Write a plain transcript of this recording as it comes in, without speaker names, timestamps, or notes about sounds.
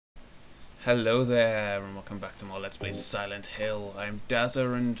Hello there, and welcome back to more Let's Play Silent Hill. I'm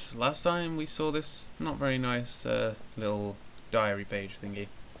Dazza, and last time we saw this not very nice little diary page thingy.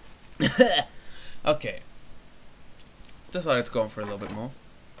 Okay, decided to go on for a little bit more.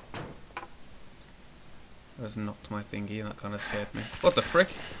 I just knocked my thingy, and that kind of scared me. What the frick?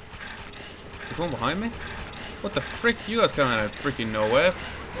 There's one behind me? What the frick? You guys come out of freaking nowhere.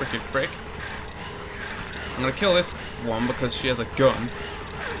 Frickin' frick. I'm gonna kill this one because she has a gun.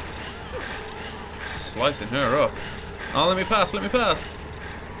 Slicing her up. Oh, let me pass, let me pass.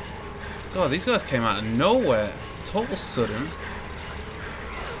 God, these guys came out of nowhere. Total sudden.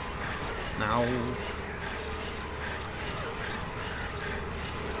 Now.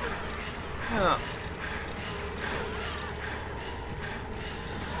 Yeah.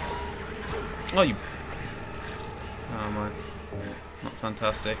 Oh, you. Oh, my. Not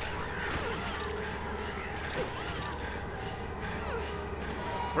fantastic.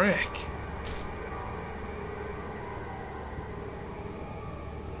 Frick.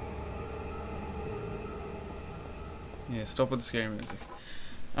 Yeah, stop with the scary music.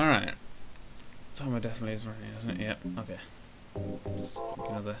 Alright. Timer definitely is running, isn't it? Yep, okay. Just drink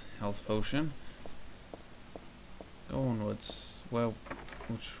another health potion. Go onwards. Well,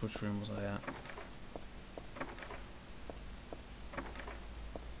 which room was I at?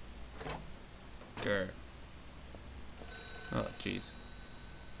 Grr. Oh, jeez.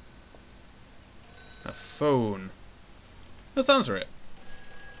 A phone. Let's answer it.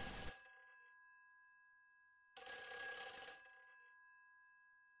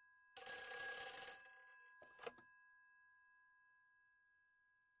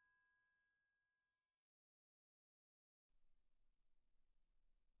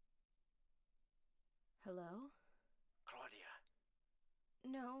 Hello? Claudia.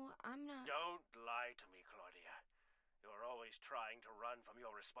 No, I'm not. Don't lie to me, Claudia. You're always trying to run from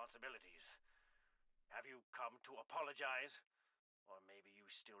your responsibilities. Have you come to apologize? Or maybe you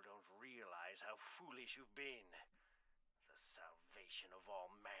still don't realize how foolish you've been. The salvation of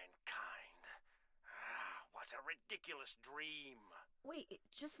all mankind. Ah, what a ridiculous dream. Wait,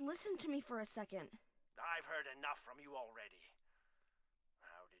 just listen to me for a second. I've heard enough from you already.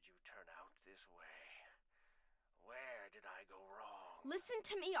 How did you turn out this way? Where did I go wrong? Listen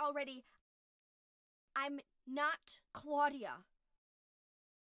to me already. I'm not Claudia.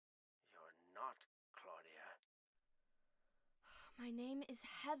 You're not Claudia. My name is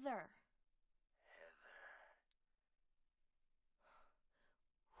Heather. Heather.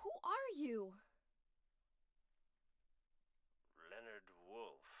 Who are you? Leonard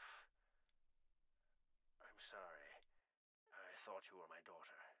Wolf. I'm sorry. I thought you were my daughter.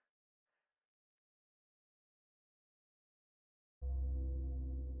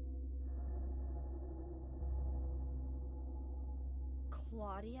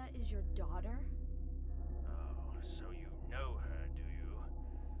 Claudia is your daughter? Oh, so you know her, do you?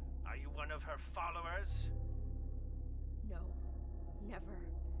 Are you one of her followers? No, never.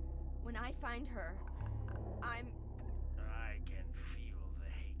 When I find her, I'm... I can feel the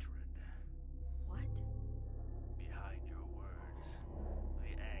hatred. What? Behind your words.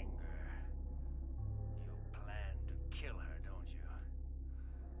 The anger. You plan to kill her, don't you?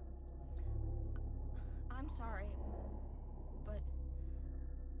 I'm sorry, but...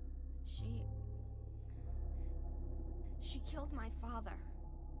 She killed my father.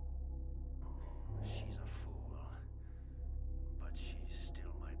 She's a fool. But she's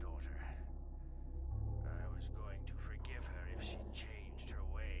still my daughter. I was going to forgive her if she changed her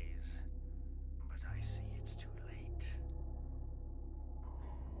ways. But I see it's too late.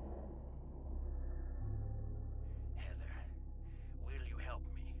 Heather, will you help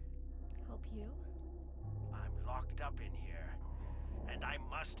me? Help you? I'm locked up in here, and I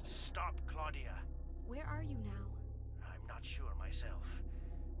must stop Claudia. Where are you now? I'm not sure myself,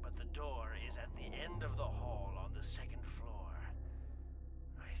 but the door is at the end of the hall on the second floor.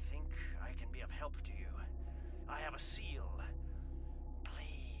 I think I can be of help to you. I have a seal.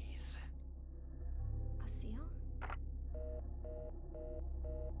 Please. A seal?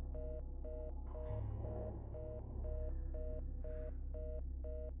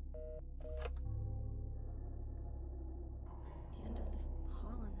 The end of the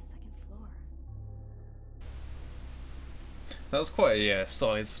hall on the second floor. That was quite a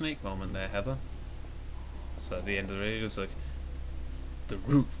solid snake moment there, Heather. So at the end of the video, it's like the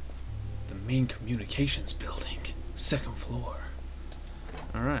roof, the main communications building, second floor.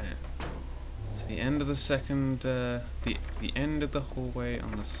 All right. So the end of the second, the end of the hallway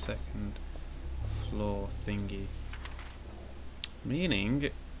on the second floor thingy. Meaning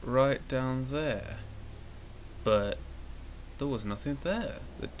right down there. But there was nothing there.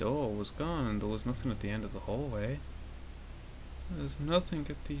 The door was gone and there was nothing at the end of the hallway. There's nothing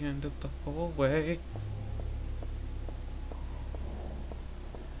at the end of the hallway.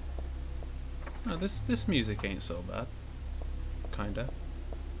 Oh, this music ain't so bad. Kinda.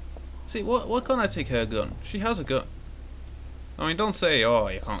 See, why can't I take her gun? She has a gun. I mean, don't say, oh,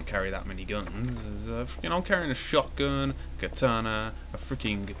 you can't carry that many guns. You know, I'm carrying a shotgun, katana, a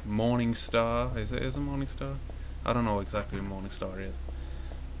freaking Morning Star. Is it a Morning Star? I don't know exactly what Morning Star is.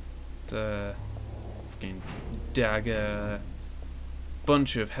 Freaking dagger,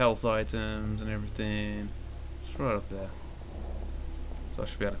 bunch of health items and everything. It's right up there. So I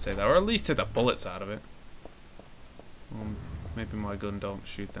should be able to take that, or at least take the bullets out of it. Maybe my gun don't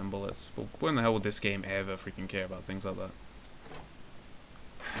shoot them bullets, but when the hell would this game ever freaking care about things like that?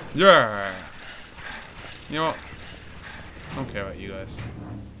 Yeah! You know what? I don't care about you guys.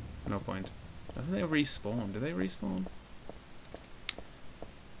 No point. I think they respawn. Do they respawn?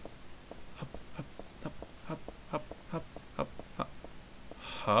 Hop, hop, hop, hop, hop, hop, hop, hop.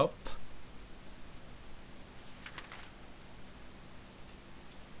 Hop?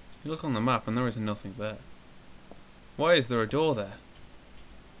 You look on the map and there is nothing there. Why is there a door there?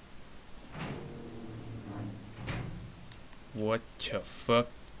 What the fuck?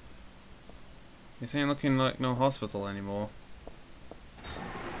 This ain't looking like no hospital anymore.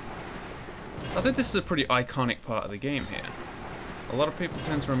 I think this is a pretty iconic part of the game here. A lot of people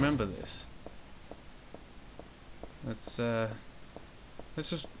tend to remember this. Let's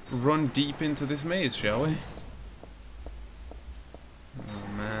just run deep into this maze, shall we? Oh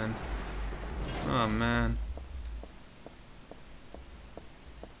man. Oh man.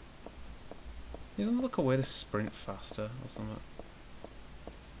 Isn't there like a way to sprint faster or something?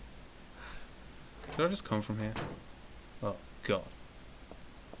 Did I just come from here? Oh god.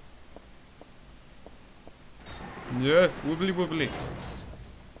 Yeah, wobbly wobbly.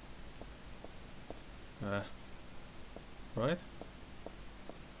 Right?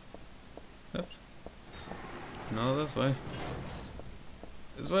 Left? No, this way.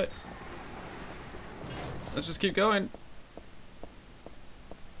 This way. Let's just keep going.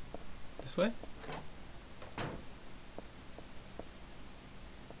 This way?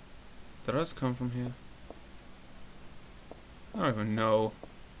 Did I just come from here? I don't even know.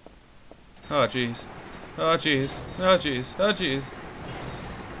 Oh jeez. Oh jeez. Oh jeez. Oh jeez.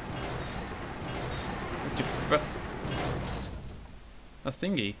 What the fuck? A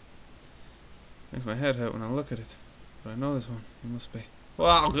thingy. Makes my head hurt when I look at it. But I know this one. It must be.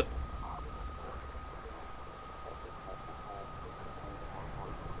 Wow.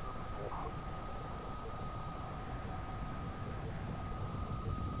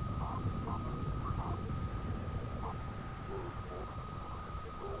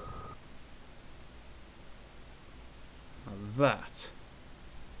 That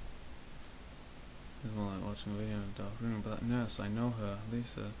is more like watching a video in a dark room, but that nurse, I know her,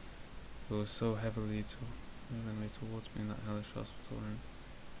 Lisa, who was so heavily towards me in that hellish hospital room.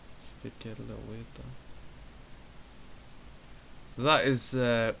 She did get a little weird though. That is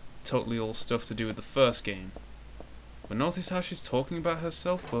totally all stuff to do with the first game. But notice how she's talking about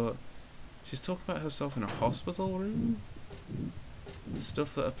herself, but she's talking about herself in a hospital room?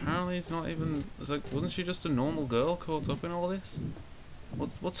 Stuff that apparently is not even. It's like, wasn't she just a normal girl caught up in all this?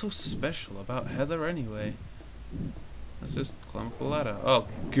 What's so special about Heather anyway? Let's just climb up a ladder. Oh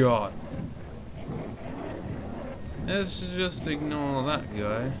god. Let's just ignore that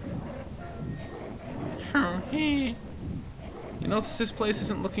guy. You notice this place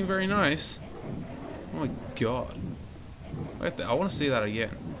isn't looking very nice? Oh my god. Wait there, I want to see that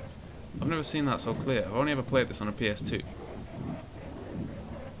again. I've never seen that so clear. I've only ever played this on a PS2.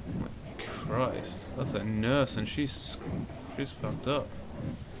 Christ, that's a nurse and she's fucked up.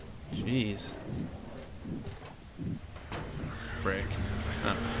 Jeez. Frick.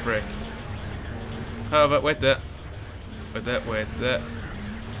 Ah, frick. Oh, but wait there. Wait there, wait there.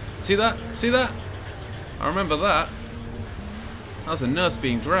 See that? See that? I remember that. That was a nurse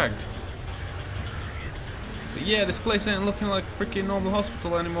being dragged. But yeah, this place ain't looking like a freaking normal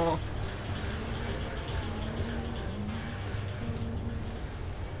hospital anymore.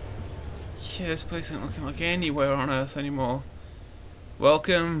 Yeah, this place ain't looking like anywhere on Earth anymore.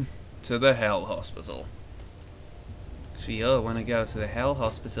 Welcome to the Hell Hospital. Actually, you'll want to go to the Hell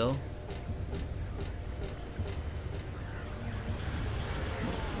Hospital.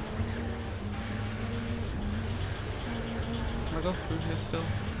 Can I go through here still?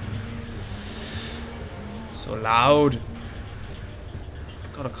 So loud.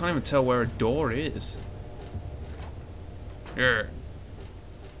 God, I can't even tell where a door is. Here.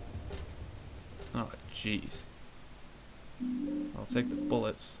 Oh, jeez. I'll take the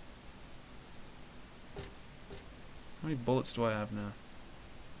bullets. How many bullets do I have now?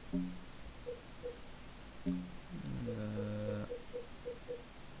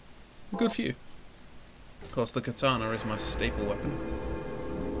 A good few. Of course, the katana is my staple weapon.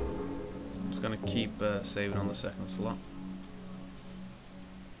 I'm just gonna keep saving on the second slot.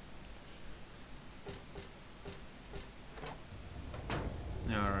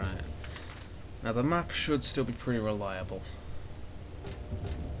 Alright. Now the map should still be pretty reliable.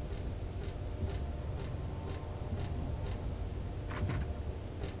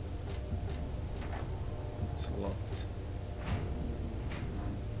 It's locked.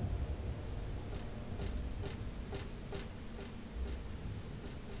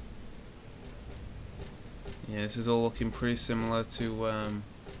 Yeah, this is all looking pretty similar to,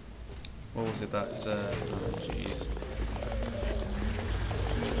 what was it that, oh jeez.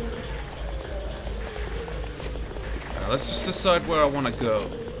 Let's just decide where I want to go.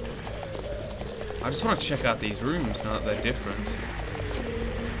 I just want to check out these rooms now that they're different.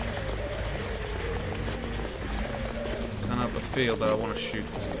 Kind of have a feel that I want to shoot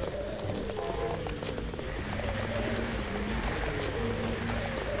this guy.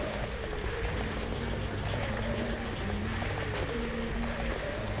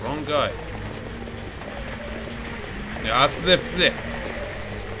 Wrong guy. Yeah, there.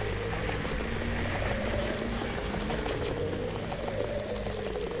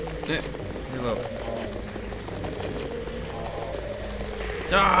 Reload.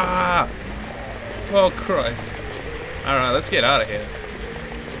 Ah! Oh Christ! All right, let's get out of here.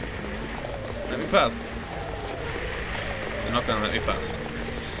 Let me pass. You're not gonna let me pass.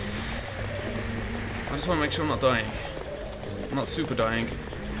 I just want to make sure I'm not dying. I'm not super dying.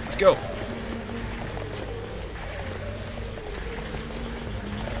 Let's go.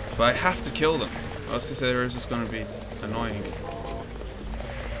 But I have to kill them, or else this area is just going to be annoying.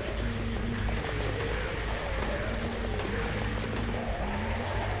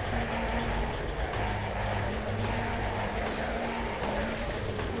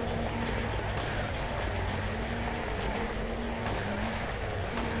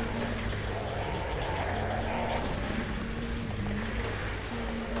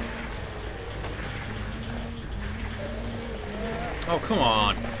 Oh, come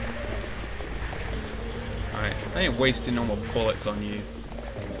on. Alright, I ain't wasting no more bullets on you.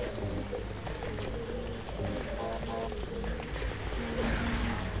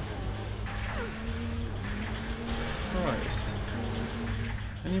 Christ.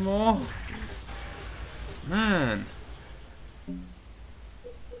 Any more? Man. And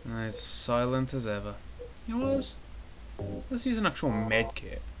it's silent as ever. You know what? Let's use an actual med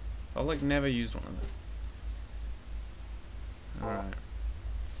kit. I've like never used one of them. Alright.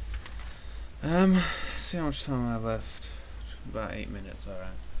 Let's see how much time I have left. About 8 minutes, alright.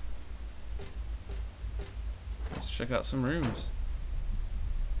 Let's check out some rooms.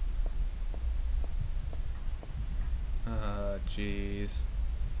 Oh, jeez.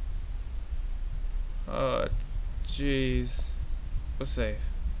 Oh, jeez. We're safe.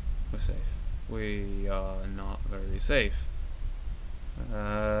 We're safe. We are not very safe.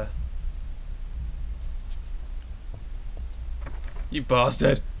 You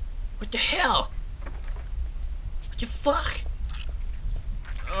bastard! What the hell? What the fuck?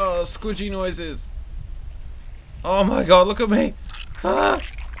 Oh, squidgy noises. Oh my god, look at me! Ah!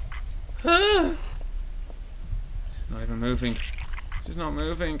 Ah! She's not even moving. She's not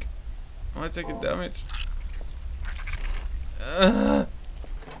moving. Am I taking damage? Ugh.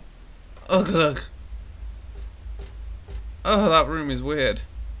 Ugh. Oh, that room is weird.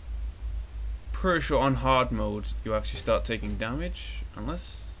 Pretty sure on hard mode you actually start taking damage,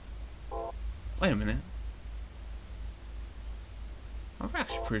 unless... Wait a minute. I'm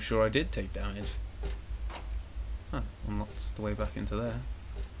actually pretty sure I did take damage. Oh, unlocked the way back into there.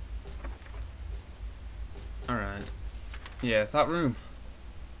 Alright. Yeah, that room.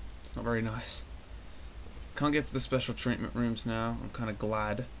 It's not very nice. Can't get to the special treatment rooms now. I'm kind of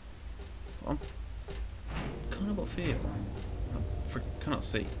glad. I'm kind of got feel. I cannot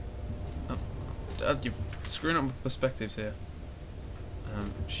see. You're screwing up my perspectives here.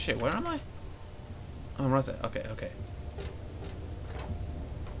 Shit, where am I? Oh, I'm right there. Okay, okay.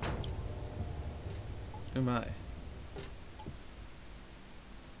 Who am I?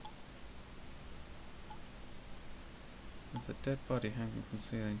 There's a dead body hanging from the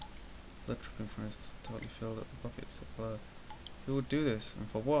ceiling. Blood dripping from his totally filled up buckets of blood. Who would do this? And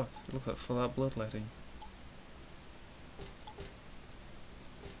for what? It looks like full-out bloodletting.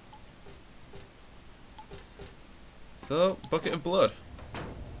 So, bucket of blood.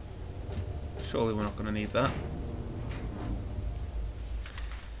 Surely we're not going to need that.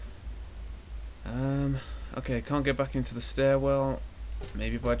 Okay, can't get back into the stairwell.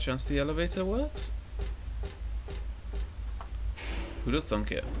 Maybe by chance the elevator works? Who'd have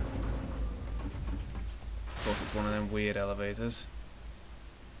thunk it? Of course it's one of them weird elevators.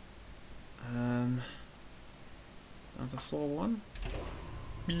 Down to floor 1?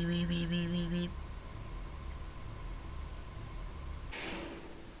 Beep, beep, beep, beep, beep, beep.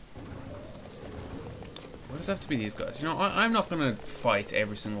 Why does it have to be these guys? You know, I'm not going to fight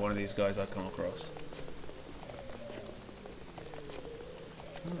every single one of these guys I come across.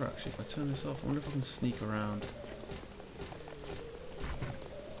 I wonder actually if I turn this off, I wonder if I can sneak around.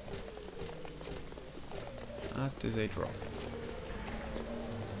 That is a drop.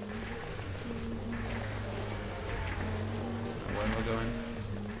 Where am I going?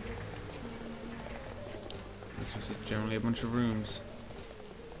 This is generally a bunch of rooms.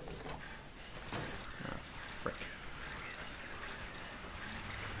 Ah, frick.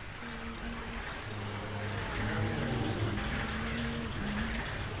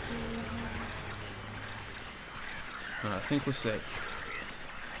 I think we're safe.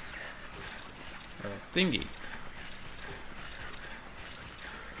 Thingy.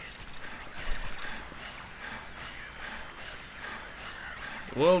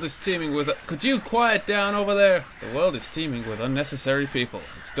 The world is teeming with... Could you quiet down over there? The world is teeming with unnecessary people.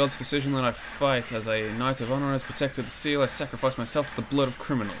 It's God's decision that I fight. As a knight of honor has protected the seal, I sacrifice myself to the blood of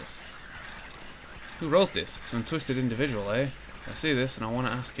criminals. Who wrote this? Some twisted individual, eh? I see this and I want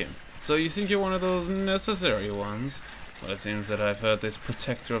to ask him. So you think you're one of those necessary ones? Well, it seems that I've heard this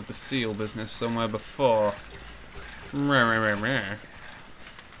protector of the seal business somewhere before. Rah, rah, rah, rah.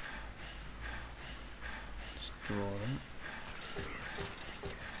 Just draw that.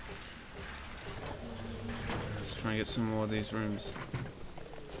 Let's try and get some more of these rooms.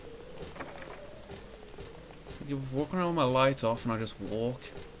 If I walk around with my light off and I just walk,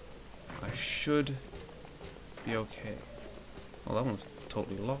 I should be okay. Oh, that one's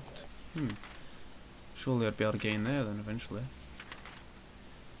totally locked. Surely I'd be able to gain there then eventually.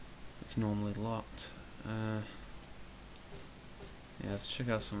 It's normally locked. Yeah, let's check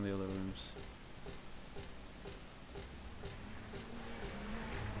out some of the other rooms.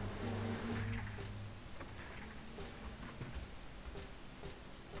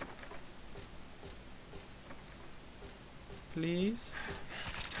 Please?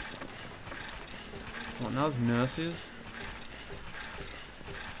 What, now there's nurses?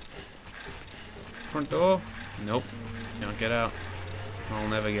 Front door? Nope. Can't get out. I'll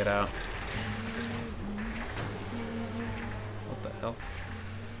never get out. What the hell?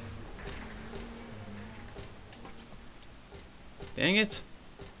 Dang it!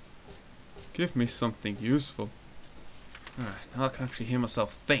 Give me something useful. Alright, now I can actually hear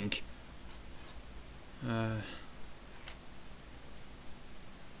myself think. Gotta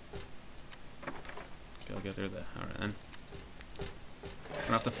go through there. Alright then.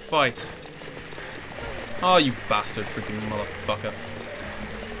 Gonna have to fight. Oh, you bastard freaking motherfucker.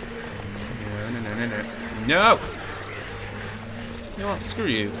 No! You know what? Screw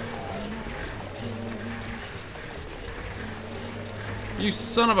you. You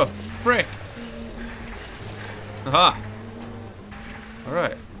son of a frick! Aha!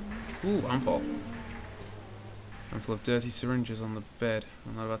 Alright. Ooh, ample. Handful of dirty syringes on the bed.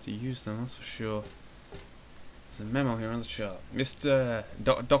 I'm not about to use them, that's for sure. There's a memo here on the chart. Mr.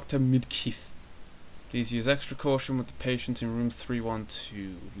 Dr. Midkiff. Please use extra caution with the patient in room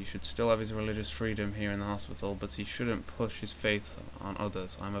 312. He should still have his religious freedom here in the hospital, but he shouldn't push his faith on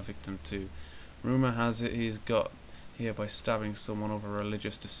others. I'm a victim too. Rumor has it he's got here by stabbing someone over a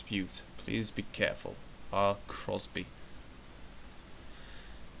religious dispute. Please be careful. R. Crosby.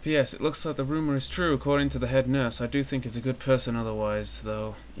 P.S. It looks like the rumor is true according to the head nurse. I do think he's a good person otherwise,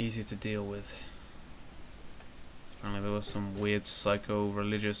 though easy to deal with. Apparently there was some weird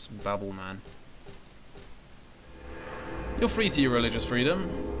psycho-religious babble man. You're free to your religious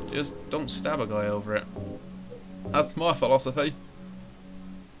freedom, just don't stab a guy over it. That's my philosophy.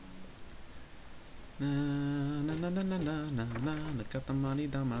 Got the money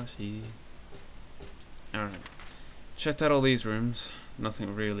damashi. Alright. Checked out all these rooms.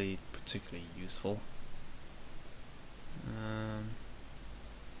 Nothing really particularly useful.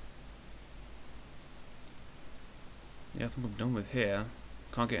 Yeah, I think I'm done with here.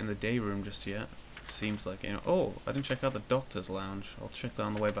 Can't get in the day room just yet. Seems like, you know. Oh, I didn't check out the doctor's lounge. I'll check that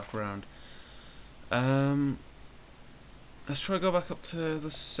on the way back around. Let's try to go back up to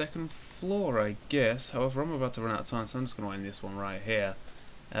the second floor, I guess. However, I'm about to run out of time, so I'm just going to end this one right here.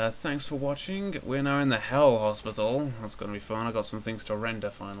 Thanks for watching. We're now in the Hell Hospital. That's going to be fun. I got some things to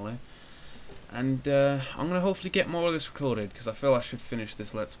render finally. And I'm gonna hopefully get more of this recorded, because I feel I should finish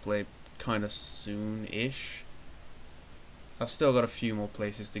this Let's Play kind of soon-ish. I've still got a few more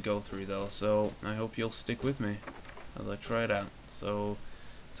places to go through though, so I hope you'll stick with me as I try it out. So,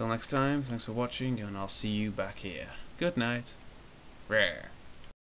 until next time, thanks for watching, and I'll see you back here. Good night. Rare.